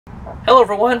Hello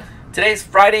everyone, today's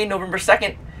Friday, November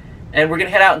 2nd, and we're going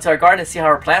to head out into our garden and see how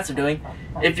our plants are doing.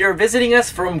 If you're visiting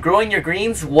us from Growing Your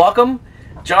Greens, welcome.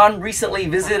 John recently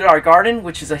visited our garden,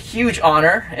 which is a huge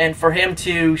honor, and for him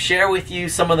to share with you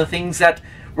some of the things that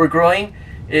we're growing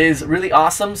is really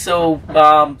awesome. So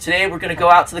today we're going to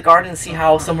go out to the garden and see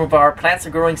how some of our plants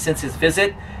are growing since his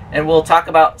visit, and we'll talk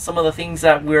about some of the things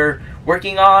that we're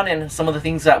working on and some of the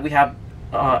things that we have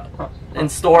in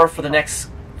store for the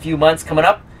next few months coming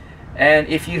up. And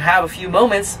if you have a few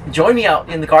moments, join me out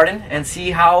in the garden and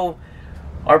see how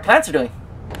our plants are doing.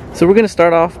 So we're going to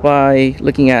start off by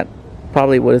looking at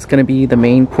probably what is going to be the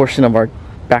main portion of our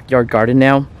backyard garden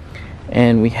now.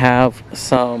 And we have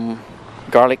some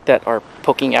garlic that are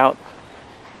poking out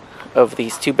of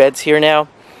these two beds here now.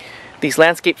 These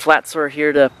landscape flats are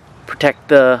here to protect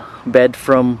the bed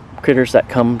from critters that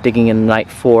come digging in the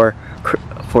night for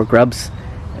grubs.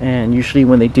 And usually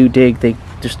when they do dig, they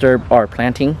disturb our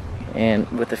planting. And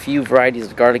with a few varieties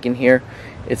of garlic in here,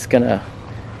 it's gonna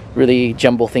really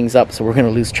jumble things up, so we're gonna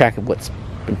lose track of what's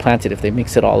been planted if they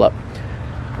mix it all up.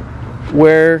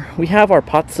 Where we have our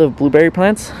pots of blueberry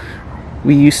plants,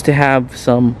 we used to have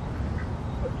some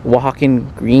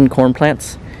Oaxacan green corn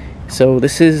plants. So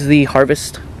this is the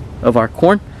harvest of our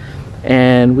corn,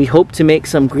 and we hope to make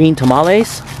some green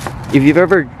tamales. If you've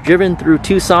ever driven through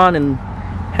Tucson and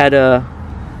had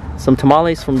some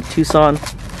tamales from Tucson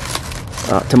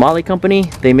tamale company,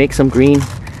 they make some green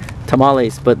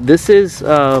tamales, but this is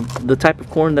the type of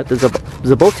corn that the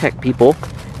Zapotec people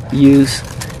use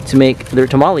to make their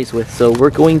tamales with. So we're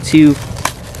going to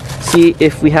see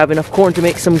if we have enough corn to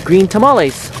make some green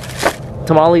tamales.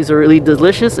 Tamales are really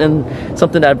delicious and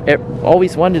something that I've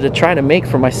always wanted to try to make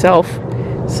for myself.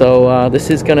 So this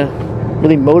is gonna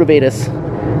really motivate us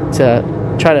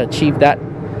to try to achieve that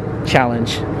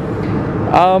challenge.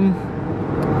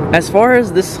 As far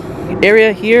as this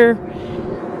area here,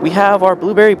 we have our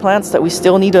blueberry plants that we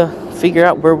still need to figure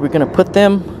out where we're going to put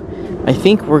them. I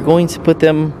think we're going to put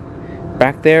them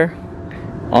back there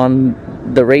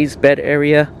on the raised bed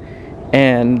area,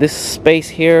 and this space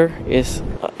here is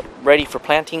ready for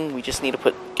planting. We just need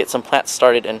to get some plants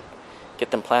started and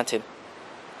get them planted.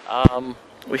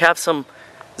 We have some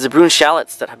Zebrun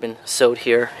shallots that have been sowed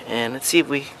here, and let's see if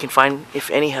we can find if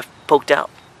any have poked out.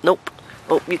 Nope.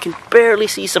 Oh, you can barely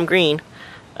see some green.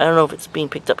 I don't know if it's being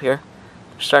picked up here.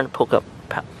 They're starting to poke up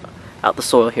out the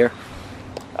soil here.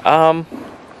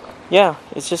 Yeah,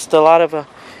 it's just a lot of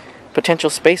potential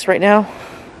space right now.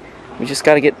 We just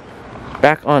got to get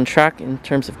back on track in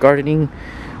terms of gardening.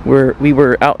 We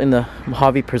were out in the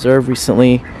Mojave Preserve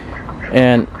recently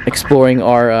and exploring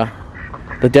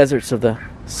the deserts of the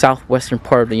southwestern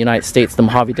part of the United States, the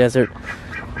Mojave Desert,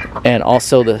 and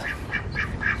also the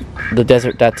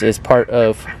desert that is part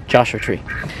of Joshua Tree.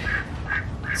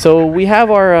 So we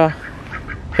have our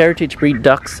heritage breed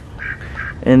ducks,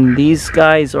 and these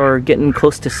guys are getting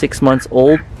close to 6 months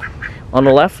old. On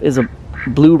the left is a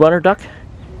blue runner duck.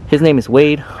 His name is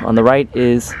Wade. On the right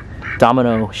is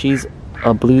Domino. She's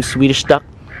a blue Swedish duck,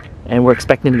 and we're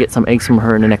expecting to get some eggs from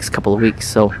her in the next couple of weeks.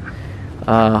 So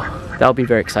that'll be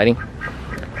very exciting.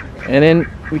 And then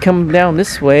we come down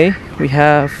this way, we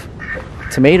have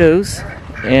tomatoes,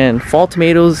 and fall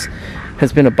tomatoes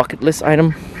has been a bucket list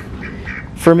item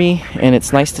for me, and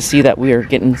it's nice to see that we are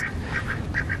getting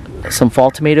some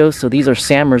fall tomatoes. So these are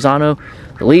San Marzano.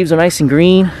 The leaves are nice and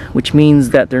green, which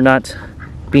means that they're not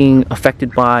being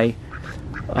affected by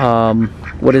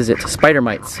spider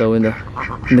mites. So in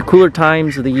the cooler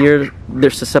times of the year,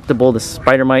 they're susceptible to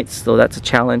spider mites, so that's a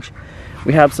challenge.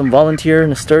 We have some volunteer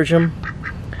nasturtium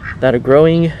that are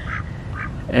growing,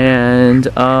 and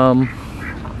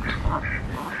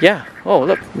yeah, oh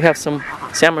look, we have some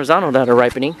San Marzano that are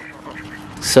ripening.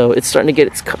 So it's starting to get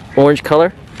its orange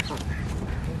color.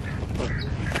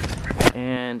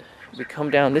 And we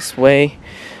come down this way.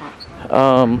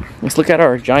 Let's look at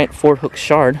our giant 4-hook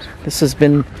shard. This has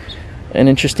been an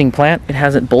interesting plant. It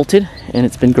hasn't bolted, and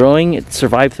it's been growing. It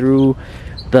survived through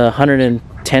the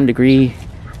 110-degree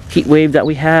heat wave that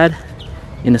we had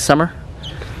in the summer.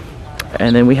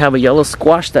 And then we have a yellow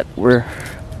squash that we're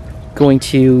going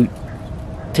to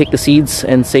take the seeds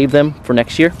and save them for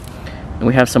next year. And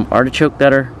we have some artichoke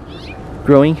that are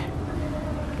growing,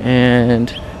 and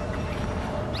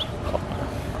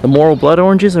the Morel blood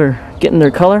oranges are getting their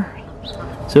color.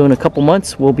 So in a couple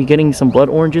months we'll be getting some blood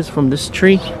oranges from this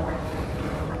tree.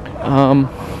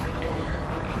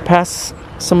 Pass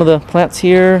some of the plants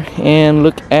here and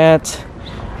look at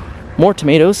more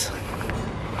tomatoes.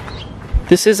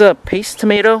 This is a paste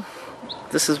tomato.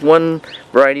 This is one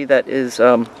variety that is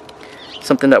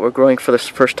something that we're growing for the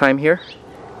first time here,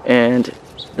 and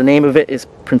The name of it is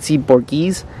Principe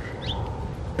Borghese.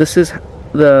 This is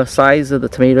the size of the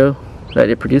tomato that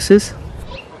it produces.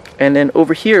 And then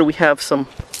over here we have some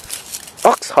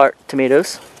Oxheart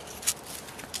tomatoes.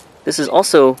 This is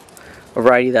also a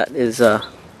variety that is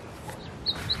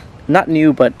not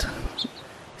new but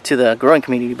to the growing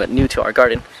community, but new to our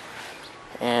garden.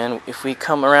 And if we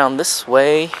come around this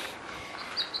way,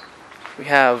 we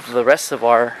have the rest of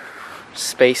our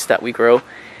space that we grow.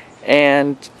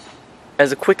 And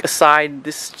as a quick aside,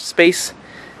 this space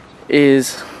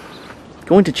is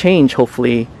going to change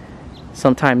hopefully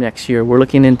sometime next year. We're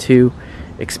looking into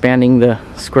expanding the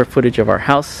square footage of our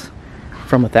house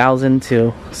from 1,000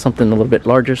 to something a little bit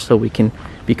larger so we can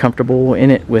be comfortable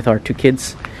in it with our 2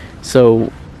 kids.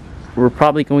 So we're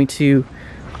probably going to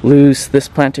lose this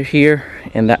planter here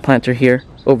and that planter here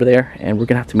over there, and we're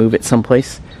gonna have to move it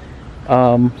someplace.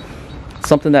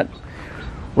 Something that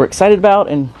we're excited about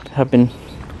and have been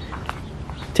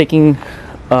taking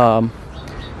a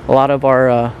lot of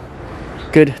our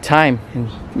good time in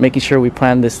making sure we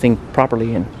plan this thing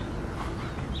properly,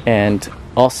 and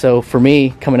also for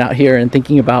me coming out here and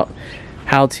thinking about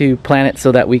how to plan it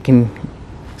so that we can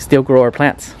still grow our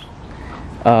plants.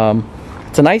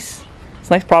 It's a nice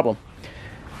problem.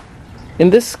 In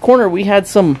this corner we had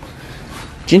some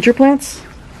ginger plants,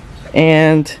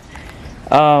 and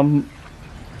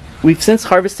we've since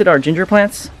harvested our ginger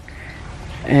plants,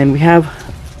 and we have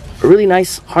a really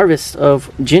nice harvest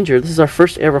of ginger. This is our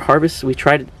first ever harvest. We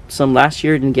tried some last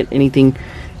year, didn't get anything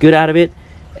good out of it,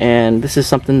 and this is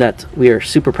something that we are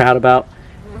super proud about.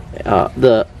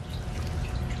 The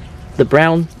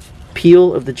brown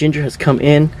peel of the ginger has come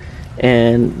in,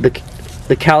 and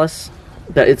the callus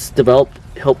that it's developed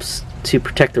helps to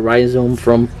protect the rhizome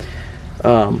from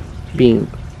being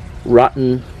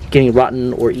rotten, getting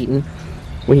rotten or eaten.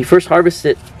 When you first harvest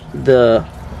it, the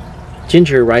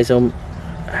ginger rhizome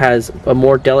has a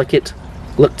more delicate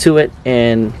look to it,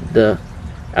 and the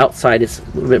outside is a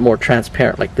little bit more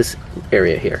transparent, like this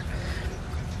area here.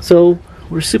 So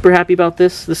we're super happy about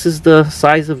this. This is the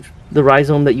size of the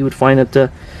rhizome that you would find at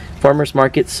the farmer's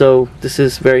market, so this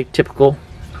is very typical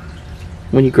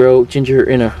when you grow ginger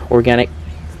in an organic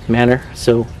manner.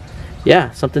 So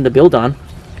yeah, something to build on,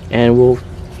 and we'll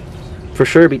for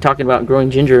sure be talking about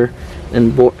growing ginger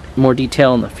in more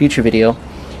detail in the future video.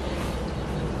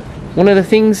 One of the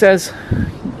things, as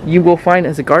you will find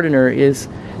as a gardener, is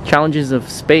challenges of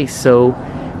space. So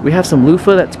we have some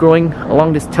loofah that's growing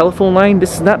along this telephone line.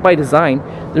 This is not by design.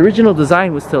 The original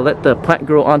design was to let the plant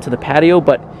grow onto the patio,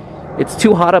 but it's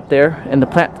too hot up there and the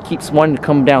plant keeps wanting to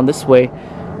come down this way.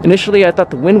 Initially I thought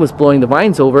the wind was blowing the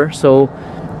vines over, so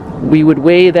we would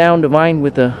weigh down the vine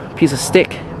with a piece of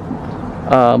stick.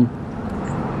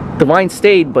 The vine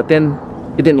stayed, but then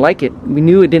it didn't like it. We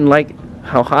knew it didn't like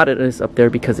how hot it is up there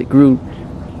because it grew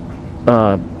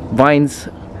vines,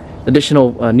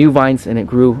 additional new vines, and it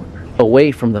grew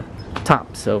away from the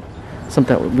top. So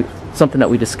something that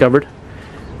we discovered.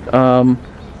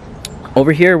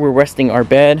 Over here we're resting our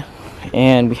bed,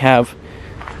 and we have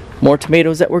more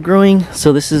tomatoes that we're growing.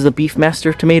 So this is a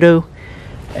Beefmaster tomato,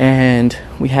 and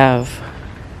we have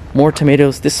more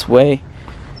tomatoes this way.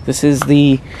 This is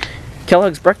the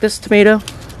Kellogg's breakfast tomato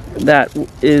that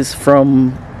is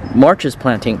from March's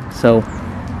planting. So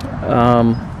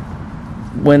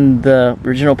when the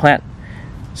original plant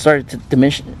started to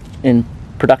diminish in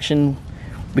production,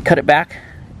 we cut it back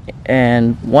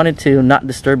and wanted to not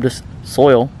disturb this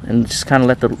soil and just kind of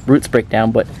let the roots break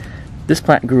down. But this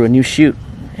plant grew a new shoot,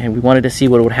 and we wanted to see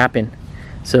what would happen.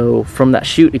 So from that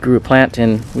shoot it grew a plant,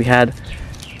 and we had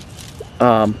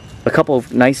a couple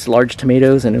of nice large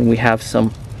tomatoes, and then we have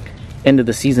some end of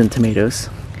the season tomatoes.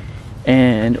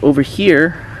 And over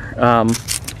here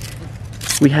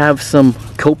we have some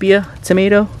Copia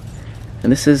tomato,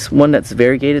 and this is one that's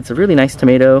variegated. It's a really nice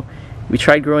tomato. We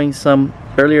tried growing some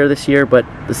earlier this year, but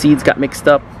the seeds got mixed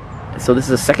up, so this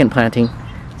is a second planting.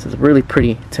 So it's a really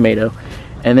pretty tomato.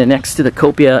 And then next to the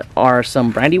Copia are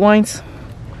some brandywines,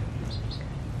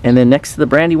 and then next to the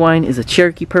brandywine is a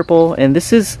Cherokee purple. And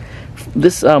this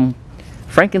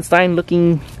Frankenstein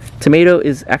looking tomato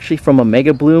is actually from a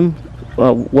mega bloom.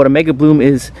 What a mega bloom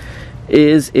is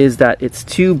that it's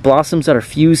two blossoms that are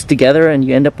fused together, and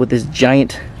you end up with this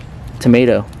giant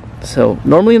tomato. So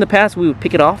normally in the past we would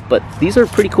pick it off, but these are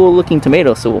pretty cool looking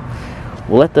tomatoes, so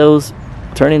we'll let those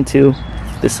turn into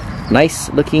this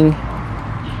nice looking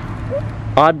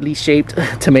oddly shaped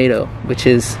tomato, which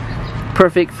is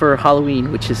perfect for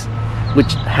Halloween, which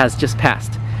has just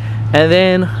passed. And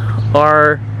then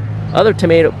our other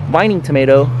tomato, vining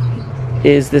tomato,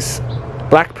 is this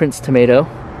Black Prince tomato,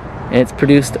 and it's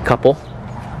produced a couple.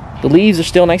 The leaves are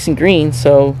still nice and green,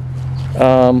 so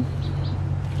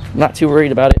Not too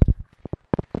worried about it,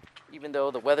 even though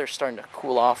the weather's starting to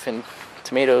cool off and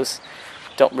tomatoes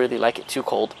don't really like it too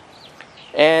cold.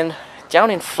 And down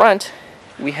in front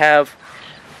we have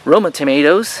Roma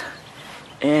tomatoes,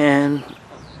 and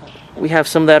we have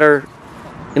some that are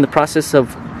in the process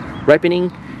of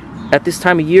ripening. At this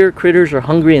time of year, critters are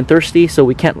hungry and thirsty, so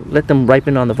we can't let them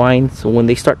ripen on the vine. So when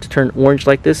they start to turn orange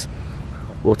like this,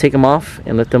 we'll take them off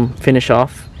and let them finish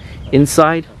off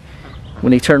inside. When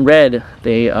they turn red,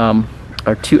 they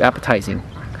are too appetizing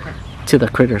to the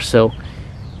critters. So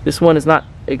this one is not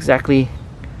exactly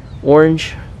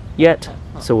orange yet,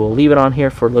 so we'll leave it on here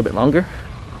for a little bit longer.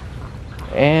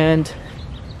 And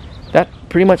that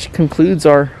pretty much concludes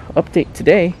our update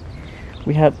today.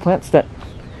 We have plants that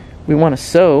we want to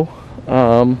sow,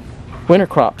 winter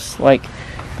crops like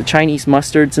the Chinese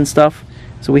mustards and stuff.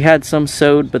 So we had some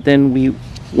sowed, but then we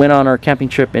went on our camping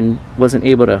trip and wasn't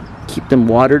able to keep them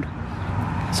watered.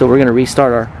 So we're going to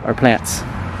restart our plants.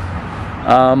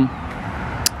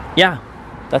 Yeah,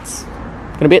 that's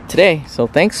going to be it today. So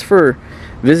thanks for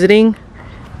visiting.